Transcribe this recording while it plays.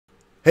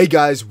Hey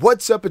guys,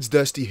 what's up? It's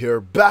Dusty here,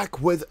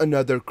 back with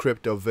another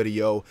crypto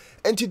video,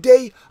 and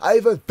today I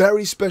have a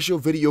very special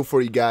video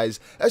for you guys,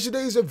 as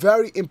today is a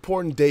very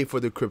important day for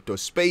the crypto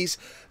space,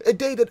 a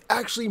day that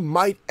actually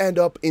might end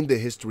up in the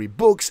history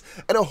books,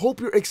 and I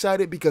hope you're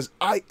excited because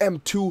I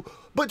am too.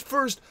 But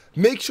first,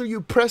 make sure you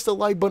press the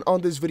like button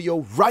on this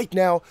video right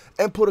now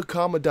and put a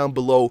comment down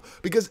below,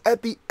 because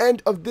at the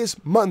end of this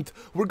month,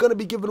 we're going to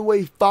be giving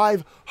away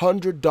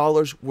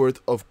 $500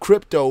 worth of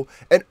crypto,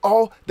 and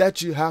all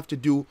that you have to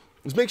do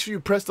is make sure you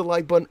press the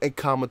like button and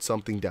comment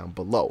something down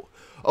below.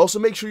 Also,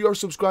 make sure you're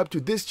subscribed to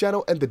this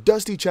channel and the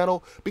Dusty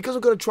channel, because I'm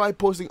going to try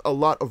posting a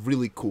lot of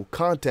really cool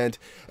content.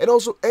 And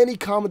also, any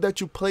comment that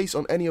you place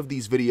on any of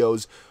these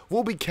videos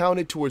will be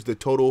counted towards the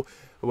total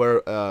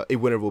where a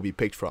winner will be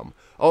picked from.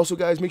 Also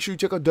guys, make sure you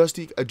check out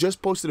Dusty. I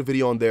just posted a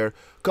video on there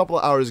a couple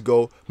of hours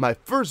ago, my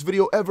first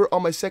video ever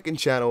on my second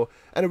channel,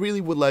 and I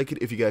really would like it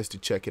if you guys to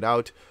check it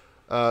out.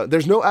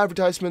 There's no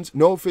advertisements,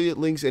 no affiliate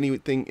links,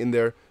 anything in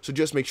there, so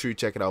just make sure you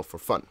check it out for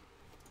fun.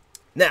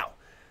 Now,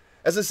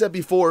 as I said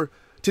before,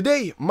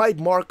 today might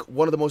mark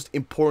one of the most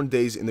important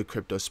days in the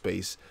crypto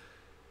space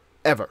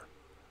ever.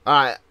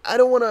 I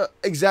don't want to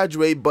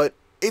exaggerate, but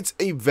it's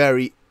a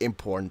very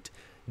important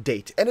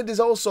date. And it is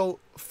also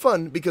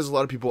fun because a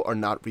lot of people are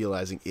not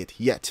realizing it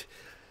yet.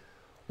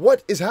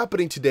 What is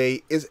happening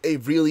today is a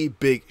really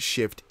big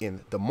shift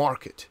in the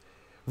market.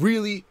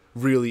 Really,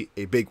 really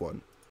a big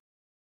one.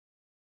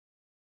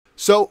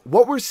 So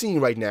what we're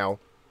seeing right now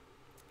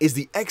is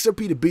the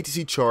XRP to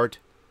BTC chart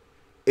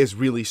is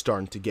really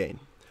starting to gain.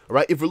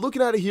 Alright, if we're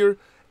looking at it here,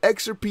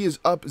 XRP is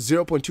up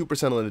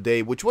 0.2% on the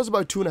day, which was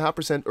about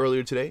 2.5%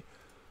 earlier today.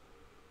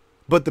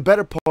 But the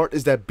better part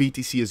is that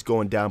BTC is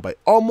going down by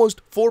almost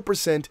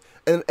 4%,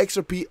 and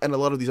XRP and a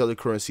lot of these other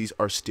currencies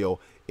are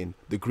still in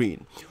the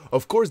green.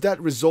 Of course,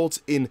 that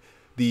results in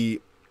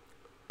the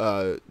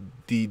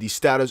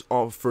status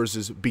of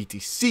versus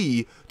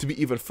BTC to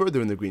be even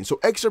further in the green. So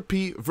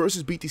XRP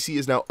versus BTC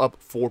is now up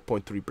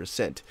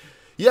 4.3%.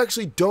 You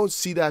actually don't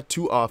see that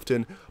too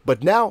often,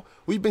 but now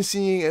we've been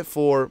seeing it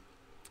for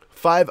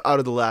 5 out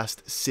of the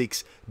last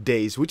 6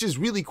 days, which is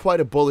really quite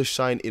a bullish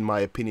sign in my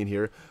opinion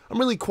here. I'm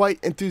really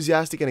quite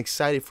enthusiastic and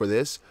excited for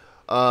this,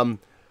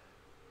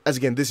 as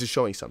again, this is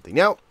showing something.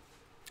 Now,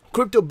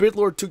 Crypto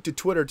Bitlord took to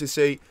Twitter to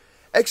say,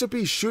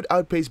 XRP should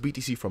outpace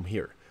BTC from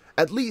here,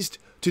 at least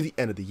to the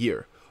end of the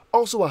year.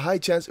 Also a high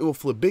chance it will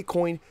flip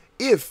Bitcoin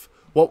if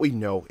what we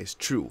know is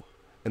true.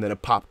 And then a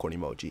popcorn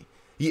emoji.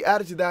 He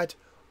added to that,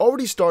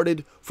 already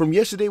started. From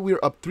yesterday, we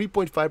are up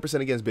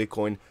 3.5% against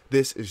Bitcoin.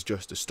 This is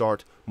just the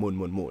start. Moon,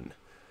 moon, moon.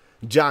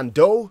 John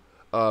Doe,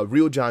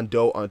 real John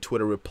Doe on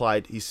Twitter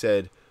replied. He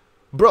said,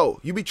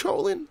 "Bro, you be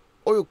trolling?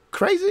 Or you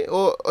crazy?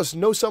 Or us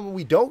know something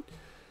we don't?"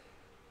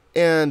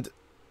 And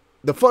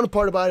the fun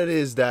part about it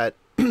is that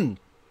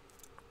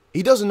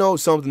he doesn't know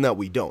something that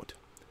we don't.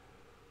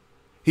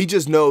 He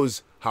just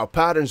knows how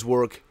patterns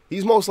work.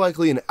 He's most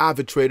likely an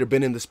avid trader,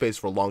 been in the space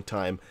for a long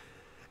time.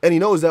 And he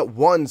knows that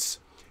once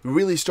we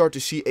really start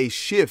to see a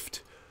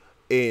shift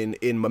in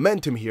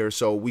momentum here,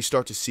 so we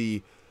start to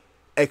see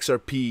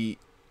XRP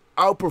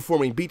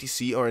outperforming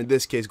BTC, or in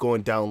this case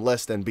going down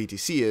less than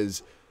BTC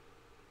is,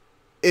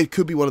 it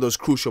could be one of those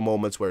crucial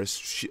moments where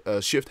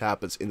a shift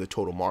happens in the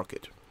total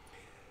market.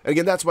 And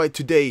again, that's why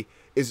today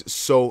is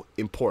so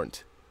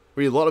important.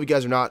 Really, a lot of you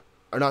guys are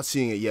not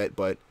seeing it yet,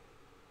 but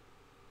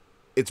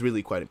it's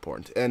really quite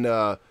important. And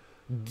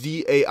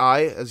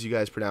DAI, as you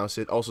guys pronounce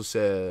it,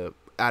 also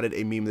added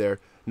a meme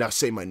there. Now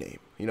say my name,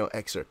 you know,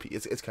 XRP.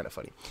 It's kind of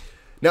funny.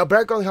 Now,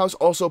 Barrett House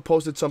also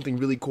posted something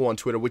really cool on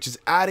Twitter, which is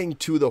adding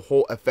to the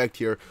whole effect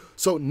here.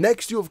 So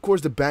next to, of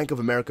course, the Bank of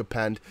America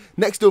penned,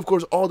 next to, of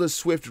course, all the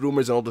Swift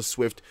rumors and all the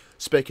Swift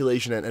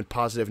speculation and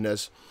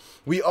positiveness,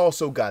 we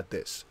also got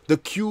this, the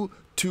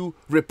Q2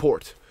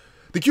 report.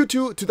 The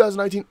Q2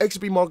 2019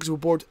 XRP Markets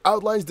Report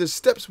outlines the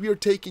steps we are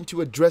taking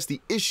to address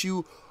the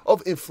issue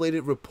of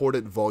inflated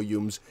reported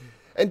volumes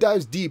and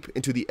dives deep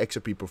into the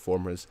XRP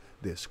performance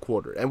this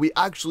quarter. And we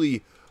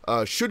actually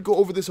should go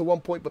over this at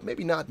one point, but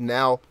maybe not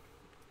now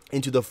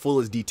into the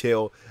fullest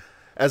detail,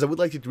 as I would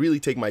like to really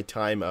take my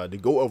time to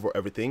go over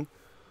everything.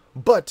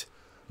 But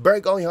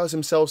Barrett House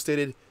himself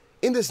stated,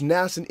 "In this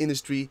nascent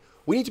industry,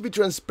 we need to be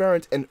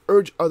transparent and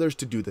urge others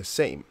to do the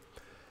same.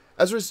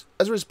 As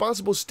a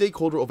responsible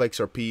stakeholder of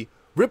XRP,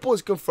 Ripple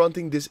is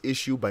confronting this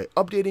issue by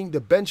updating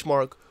the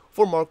benchmark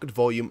for market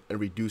volume and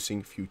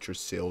reducing future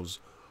sales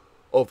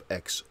of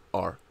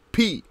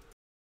XRP."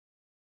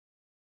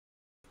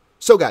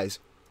 So guys,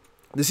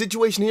 the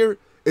situation here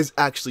is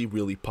actually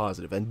really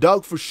positive, and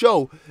Doug for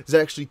show is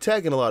actually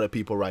tagging a lot of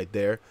people right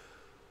there,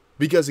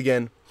 because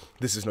again,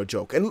 this is no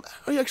joke. And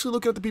are you actually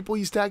looking at the people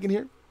he's tagging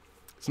here?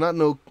 It's not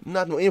no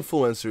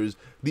influencers.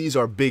 These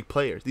are big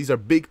players. These are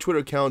big Twitter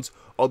accounts,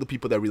 all the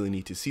people that really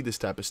need to see this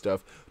type of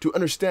stuff to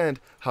understand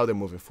how they're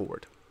moving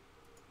forward.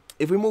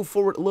 If we move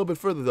forward a little bit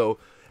further though,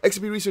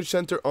 XRP Research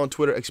Center on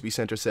Twitter, XRP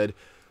Center said,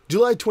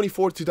 July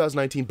 24th,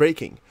 2019,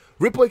 breaking.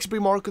 Ripple XRP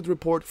market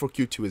report for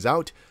Q2 is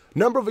out.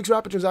 Number of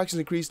XRP transactions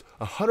increased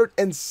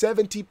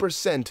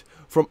 170%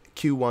 from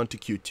Q1 to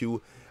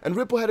Q2, And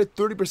Ripple had a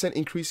 30%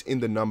 increase in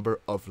the number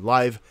of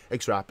live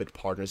XRapid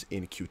partners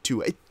in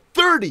Q2. A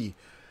 30!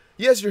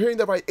 Yes, you're hearing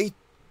that right. A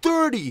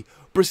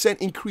 30%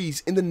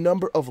 increase in the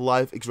number of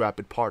live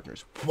XRapid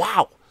partners.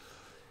 Wow!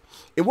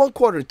 In 1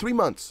 quarter, in 3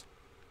 months,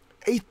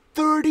 a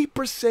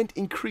 30%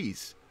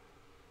 increase.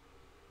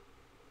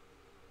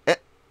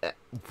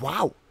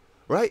 Wow!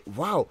 Right?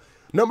 Wow.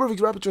 Number of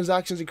XRapid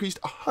transactions increased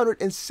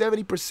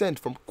 170%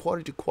 from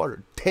quarter to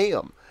quarter.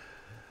 Damn.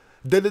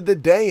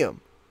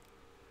 Damn.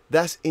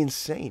 That's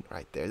insane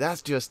right there.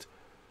 That's just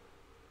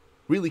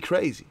really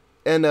crazy.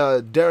 And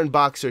Darren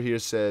Boxer here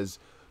says,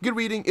 good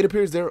reading. It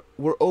appears there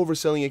were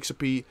overselling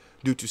XRP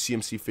due to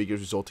CMC figures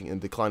resulting in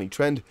a declining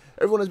trend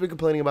everyone has been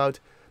complaining about.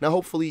 Now,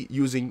 hopefully,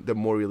 using the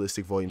more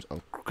realistic volumes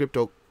on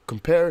crypto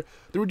compare,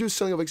 the reduced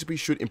selling of XRP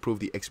should improve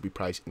the XRP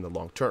price in the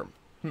long term.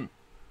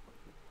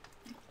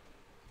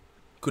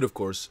 Could, of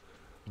course,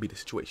 be the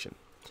situation.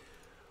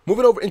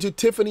 Moving over into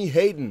Tiffany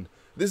Hayden.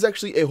 This is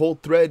actually a whole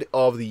thread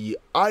of the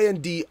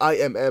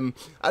IND-IMM.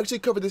 I actually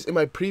covered this in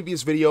my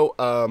previous video.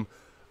 I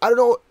don't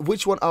know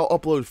which one I'll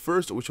upload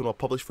first or which one I'll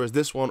publish first,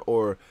 this one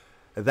or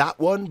that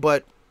one,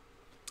 but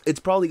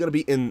it's probably going to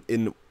be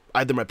in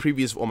either my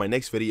previous or my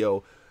next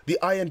video. The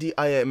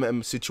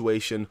IND-IMM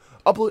situation.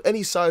 Upload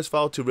any size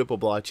file to Ripple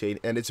blockchain,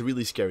 and it's a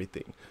really scary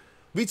thing.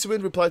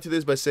 Vitsumin replied to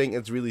this by saying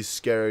it's really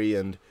scary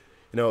and,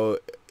 you know,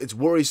 it's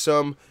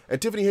worrisome.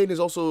 And Tiffany Hayden is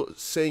also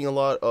saying a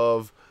lot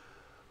of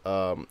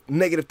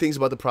negative things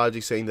about the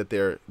project, saying that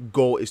their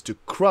goal is to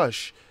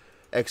crush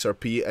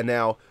XRP. And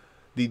now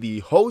the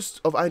host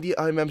of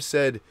IND-IMM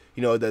said,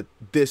 you know, that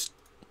this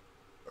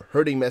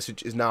hurting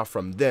message is now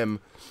from them.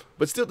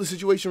 But still, the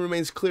situation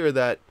remains clear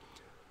that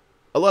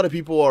a lot of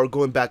people are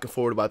going back and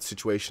forward about the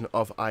situation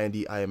of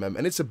IND-IMM,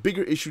 and it's a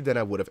bigger issue than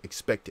I would have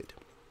expected.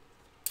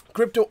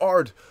 Crypto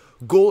Art,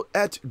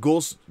 at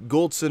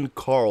Goldson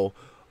Carl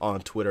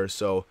on Twitter.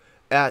 So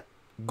at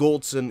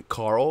Goldson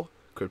Carl,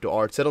 Crypto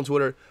Art, said on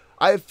Twitter,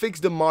 I have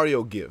fixed the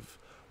Mario give.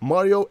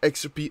 Mario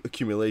XRP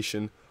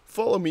accumulation.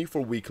 Follow me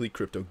for weekly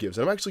crypto gives.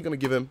 And I'm actually going to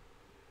give him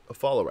a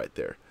follow right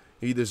there.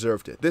 He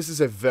deserved it. This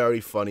is a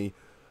very funny,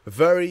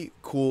 very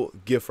cool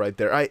gift right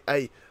there.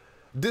 I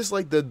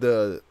dislike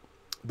the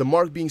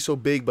mark being so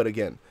big, but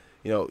again,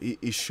 you know,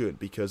 it should,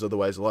 because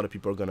otherwise a lot of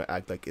people are going to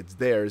act like it's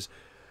theirs.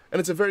 And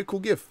it's a very cool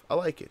gift. I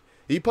like it.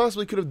 He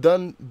possibly could have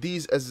done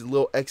these as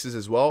little X's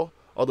as well,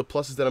 all the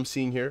pluses that I'm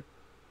seeing here.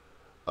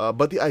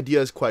 But the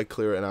idea is quite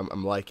clear, and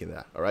I'm liking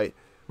that, all right?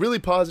 Really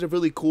positive,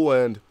 really cool,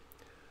 and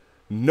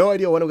no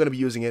idea when I'm going to be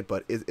using it,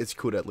 but it's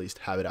cool to at least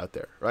have it out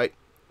there, right?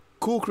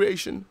 Cool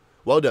creation.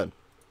 Well done.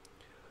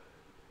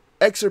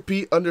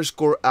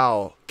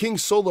 XRP_owl. King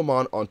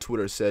Solomon on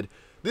Twitter said,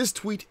 this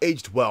tweet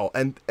aged well,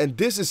 and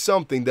this is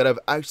something that I've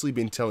actually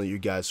been telling you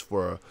guys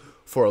for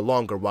a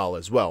longer while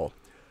as well.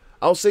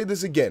 I'll say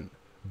this again.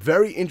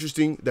 Very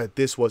interesting that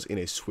this was in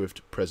a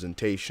Swift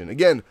presentation.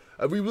 Again,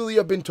 we really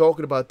have been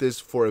talking about this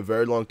for a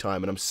very long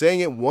time, and I'm saying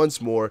it once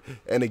more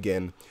and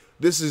again.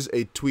 This is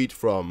a tweet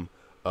from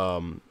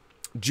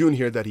June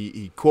here that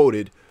he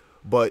quoted,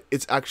 but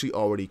it's actually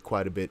already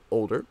quite a bit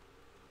older.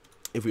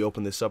 If we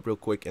open this up real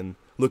quick and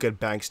look at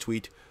Bank's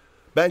tweet.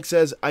 Bank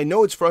says, I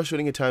know it's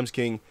frustrating at times,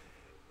 King.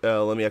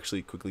 Let me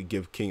actually quickly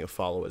give King a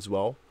follow as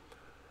well.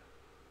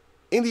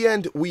 In the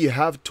end, we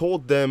have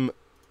told them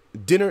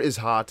dinner is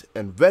hot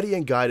and ready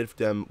and guided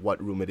them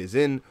what room it is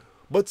in,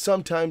 but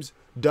sometimes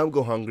dumb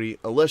go hungry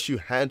unless you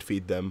hand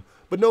feed them,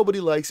 but nobody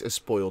likes a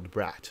spoiled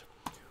brat.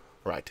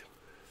 Right.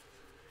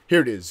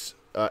 Here it is,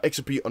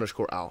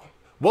 XRP_owl.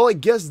 Well, I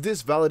guess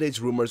this validates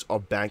rumors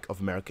of Bank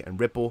of America and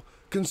Ripple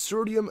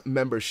consortium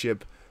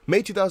membership.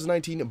 May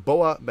 2019,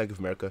 BOA, Bank of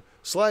America,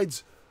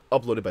 slides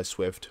uploaded by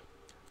Swift.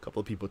 A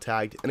couple of people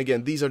tagged. And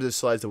again, these are the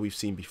slides that we've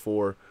seen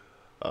before.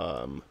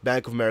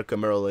 Bank of America,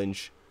 Merrill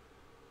Lynch.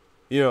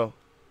 You know,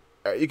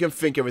 you can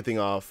think everything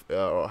off.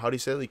 Or how do you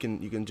say it?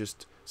 You can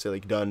just say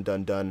like done.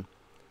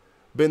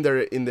 Been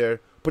there, in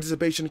there.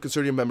 Participation,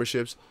 consortium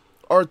memberships.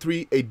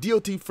 R3, a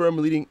DOT firm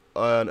leading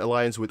an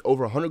alliance with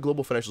over 100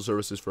 global financial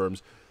services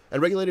firms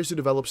and regulators to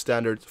develop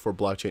standards for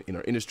blockchain in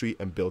our industry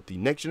and build the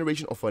next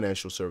generation of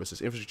financial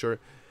services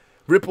infrastructure.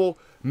 Ripple,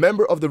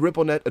 member of the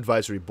RippleNet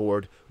Advisory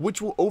Board,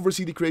 which will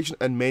oversee the creation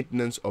and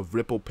maintenance of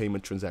Ripple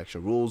payment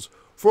transaction rules,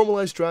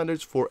 formalize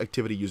standards for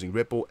activity using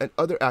Ripple, and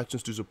other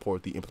actions to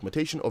support the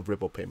implementation of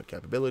Ripple payment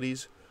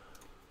capabilities.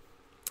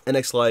 And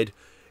next slide.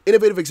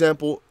 Innovative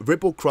example,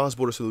 Ripple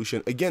cross-border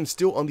solution, again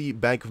still on the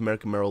Bank of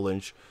America Merrill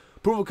Lynch.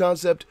 Proof of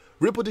concept,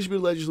 Ripple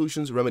distributed ledger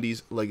solutions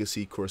remedies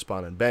legacy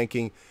correspondent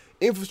banking,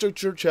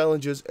 infrastructure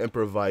challenges, and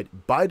provide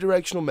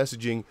bidirectional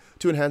messaging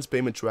to enhance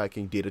payment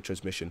tracking, data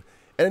transmission,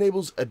 and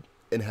enables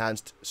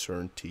enhanced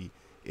certainty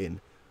in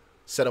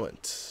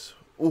settlement.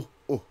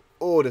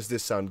 Oh, does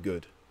this sound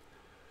good?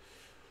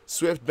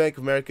 Swift, Bank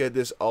of America,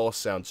 this all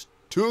sounds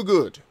too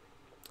good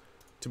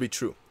to be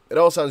true. It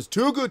all sounds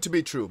too good to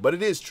be true, but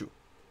it is true.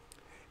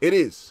 It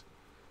is.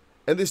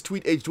 And this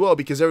tweet aged well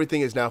because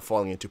everything is now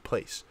falling into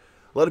place.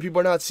 A lot of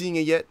people are not seeing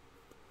it yet,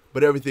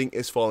 but everything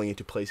is falling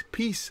into place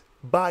piece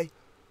by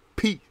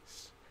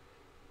piece.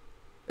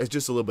 It's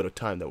just a little bit of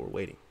time that we're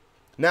waiting.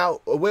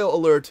 Now, a whale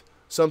alert,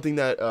 something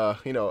that,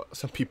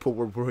 some people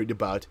were worried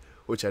about,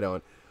 which I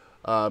don't.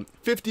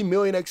 50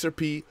 million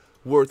XRP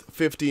worth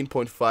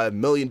 $15.5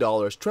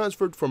 million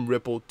transferred from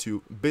Ripple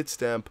to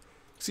Bitstamp.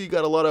 So you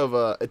got a lot of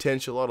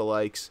attention, a lot of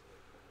likes.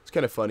 It's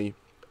kind of funny.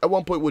 At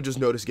one point, we'll just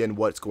notice again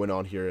what's going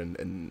on here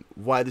and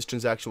why this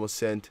transaction was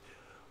sent,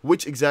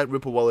 which exact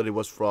Ripple wallet it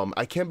was from.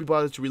 I can't be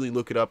bothered to really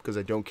look it up because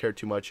I don't care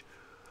too much.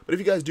 But if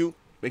you guys do,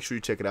 make sure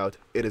you check it out.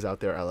 It is out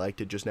there. I liked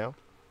it just now.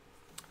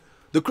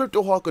 The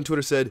Crypto Hawk on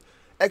Twitter said,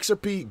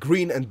 XRP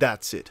green and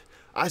that's it.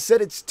 I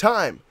said it's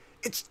time.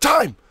 It's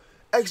time.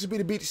 XRP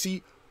to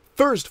BTC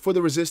first for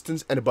the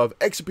resistance and above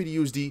XRP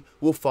to USD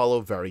will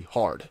follow very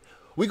hard.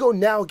 We go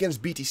now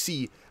against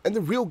BTC and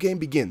the real game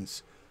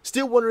begins.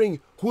 Still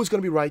wondering who's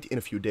going to be right in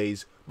a few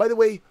days. By the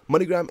way,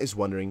 MoneyGram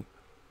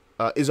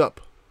is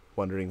up,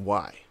 wondering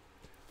why.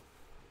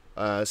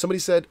 Somebody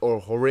said,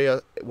 or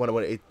Horea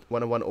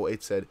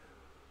 11108 said,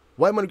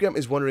 why MoneyGram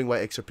is wondering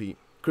why XRP.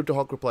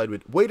 CryptoHawk replied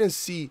with, wait and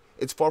see,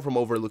 it's far from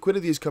over.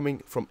 Liquidity is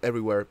coming from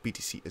everywhere.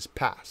 BTC is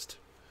past.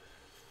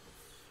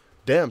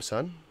 Damn,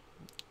 son.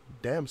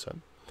 Damn,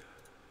 son.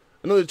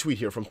 Another tweet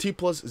here from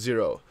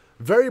T+0.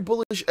 Very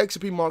bullish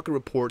XRP market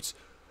reports.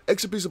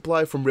 XRP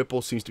supply from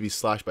Ripple seems to be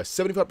slashed by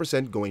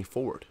 75% going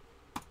forward.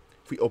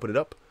 If we open it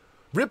up,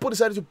 Ripple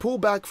decided to pull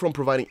back from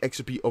providing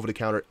XRP over the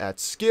counter at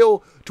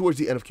scale towards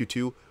the end of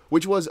Q2,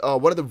 which was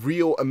one of the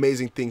real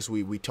amazing things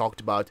we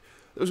talked about.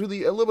 There was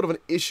really a little bit of an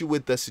issue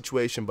with the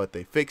situation, but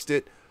they fixed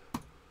it.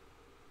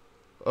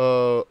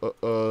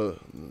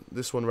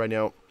 This one right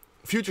now.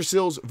 Future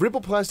sales.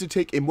 Ripple plans to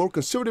take a more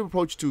conservative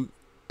approach to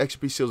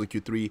XRP sales in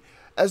Q3.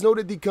 As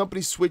noted, the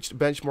company switched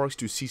benchmarks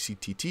to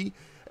CCTT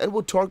and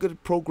will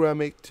target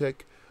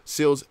programmatic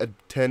sales at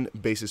 10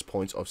 basis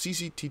points of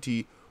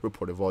CCTT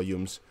reported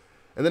volumes.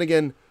 And then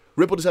again,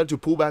 Ripple decided to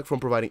pull back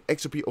from providing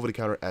XRP over the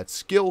counter at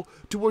scale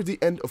towards the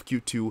end of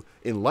Q2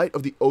 in light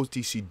of the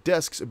OTC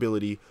desk's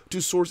ability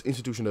to source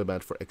institutional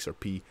demand for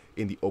XRP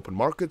in the open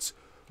markets.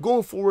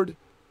 Going forward,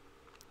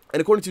 and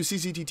according to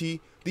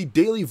CCTT, the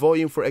daily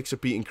volume for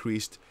XRP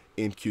increased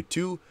in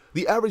Q2.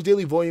 The average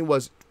daily volume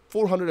was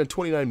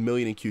 429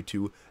 million in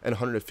Q2 and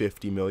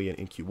 150 million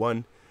in Q1.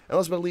 And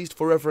last but not least,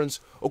 for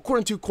reference,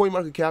 according to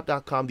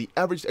CoinMarketCap.com, the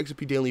average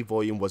XRP daily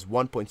volume was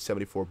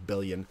 $1.74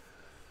 billion.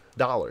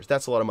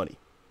 That's a lot of money,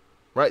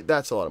 right?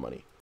 That's a lot of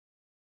money.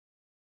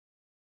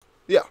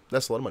 Yeah,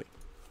 that's a lot of money.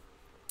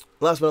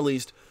 Last but not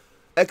least,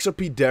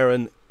 XRP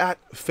Darren at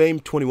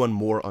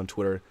Fame21More on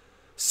Twitter.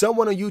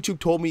 Someone on YouTube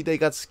told me they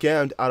got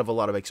scammed out of a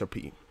lot of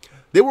XRP.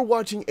 They were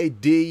watching a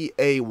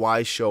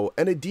DIY show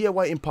and a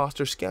DIY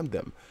imposter scammed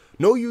them.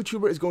 No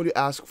YouTuber is going to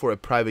ask for a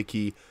private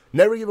key.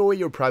 Never give away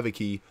your private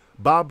key.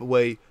 Bob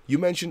Way, you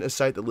mentioned a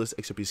site that lists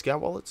XRP scam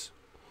wallets.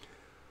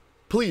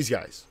 Please,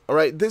 guys,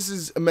 alright, this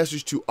is a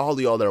message to all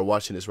y'all that are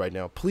watching this right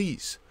now.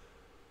 Please,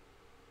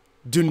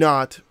 do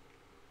not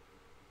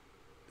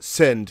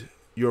send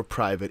your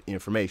private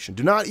information.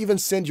 Do not even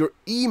send your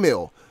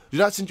email. Do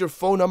not send your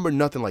phone number,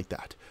 nothing like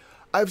that.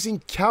 I've seen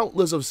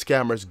countless of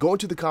scammers go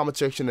into the comment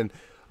section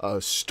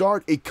and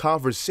start a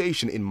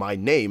conversation in my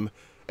name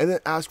and then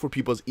ask for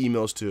people's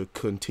emails to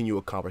continue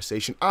a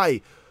conversation.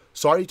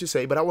 Sorry to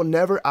say, but I will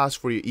never ask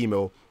for your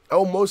email. I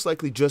will most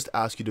likely just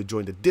ask you to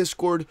join the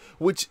Discord,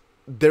 which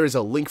there is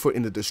a link for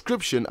in the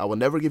description. I will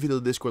never give you the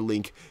Discord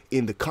link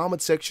in the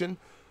comment section,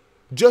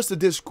 just the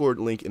Discord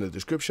link in the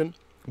description.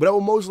 But I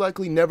will most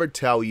likely never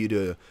tell you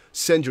to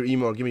send your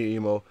email or give me your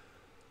email.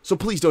 So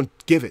please don't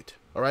give it,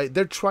 all right?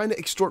 They're trying to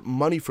extort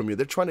money from you.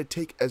 They're trying to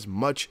take as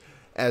much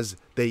as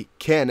they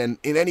can and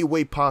in any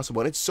way possible.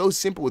 And it's so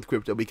simple with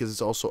crypto because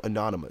it's also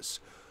anonymous.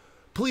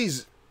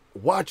 Please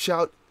watch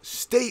out,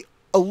 stay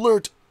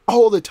alert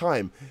all the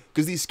time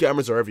because these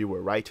scammers are everywhere,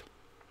 right?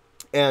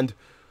 And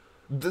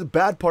the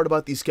bad part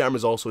about these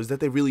scammers also is that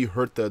they really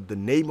hurt the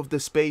name of the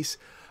space.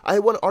 I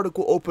had one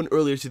article open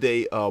earlier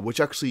today which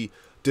actually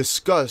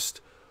discussed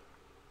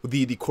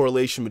the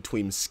correlation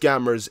between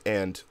scammers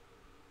and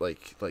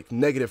like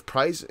negative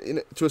price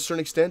to a certain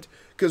extent,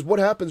 because what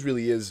happens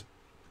really is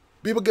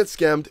people get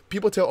scammed,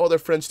 people tell all their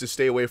friends to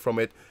stay away from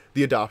it,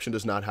 the adoption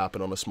does not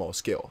happen on a small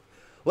scale.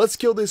 Let's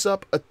scale this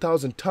up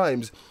 1,000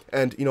 times,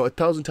 and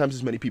 1,000 times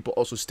as many people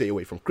also stay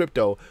away from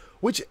crypto,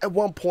 which at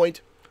one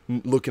point,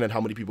 looking at how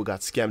many people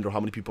got scammed or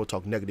how many people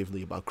talk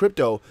negatively about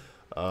crypto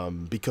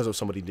because of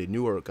somebody they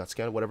knew or got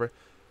scammed or whatever,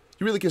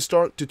 you really can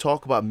start to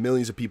talk about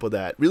millions of people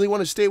that really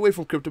want to stay away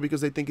from crypto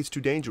because they think it's too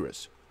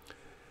dangerous,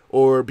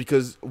 or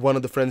because one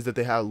of the friends that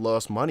they have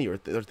lost money or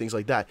things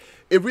like that.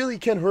 It really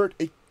can hurt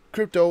a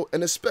crypto,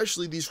 and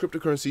especially these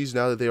cryptocurrencies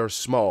now that they are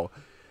small.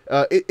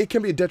 It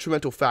can be a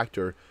detrimental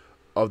factor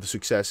of the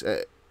success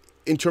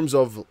in terms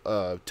of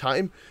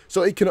time.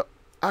 So it can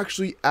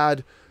actually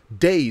add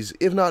days,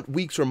 if not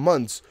weeks or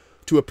months,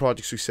 to a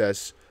project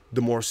success,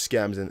 the more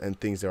scams and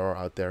things there are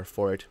out there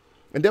for it.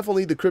 And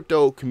definitely the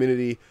crypto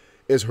community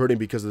is hurting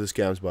because of the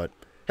scams, but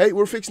hey,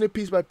 we're fixing it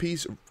piece by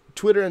piece.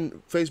 Twitter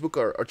and Facebook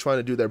are trying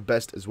to do their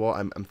best as well.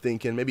 I'm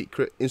thinking maybe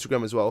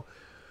Instagram as well,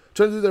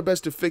 trying to do their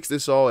best to fix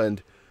this all,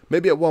 and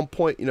maybe at one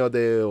point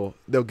they'll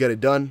get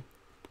it done.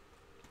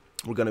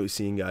 we're going to be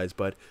seeing, guys.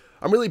 But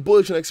I'm really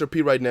bullish on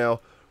XRP right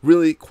now.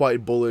 Really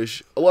quite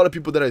bullish. A lot of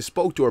people that I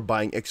spoke to are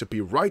buying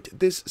XRP right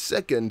this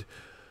second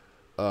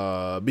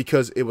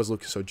because it was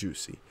looking so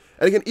juicy.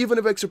 And again, even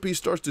if XRP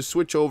starts to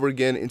switch over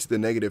again into the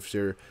negatives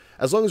here,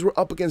 as long as we're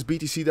up against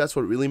BTC, that's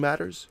what really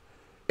matters.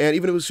 And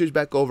even if we switch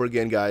back over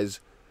again, guys,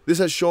 this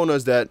has shown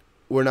us that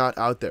we're not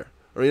out there.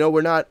 Or,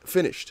 we're not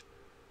finished.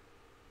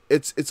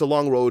 It's a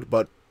long road,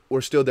 but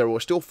we're still there. We're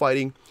still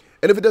fighting.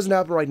 And if it doesn't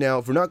happen right now,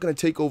 if we're not going to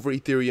take over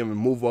Ethereum and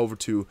move over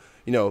to,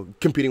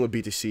 competing with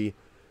BTC,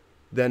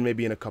 then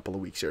maybe in a couple of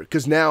weeks here.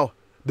 Because now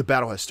the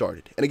battle has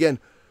started. And again,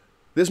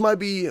 this might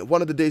be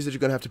one of the days that you're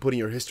going to have to put in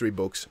your history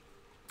books.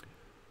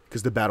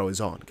 Because the battle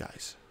is on,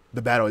 guys.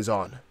 The battle is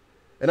on.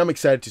 And I'm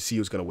excited to see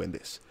who's going to win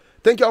this.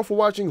 Thank y'all for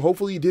watching.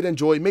 Hopefully you did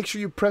enjoy. Make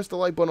sure you press the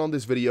like button on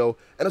this video.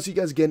 And I'll see you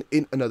guys again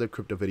in another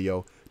crypto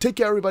video. Take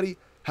care, everybody.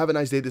 Have a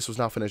nice day. This was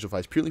not financial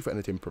advice, purely for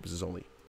entertainment purposes only.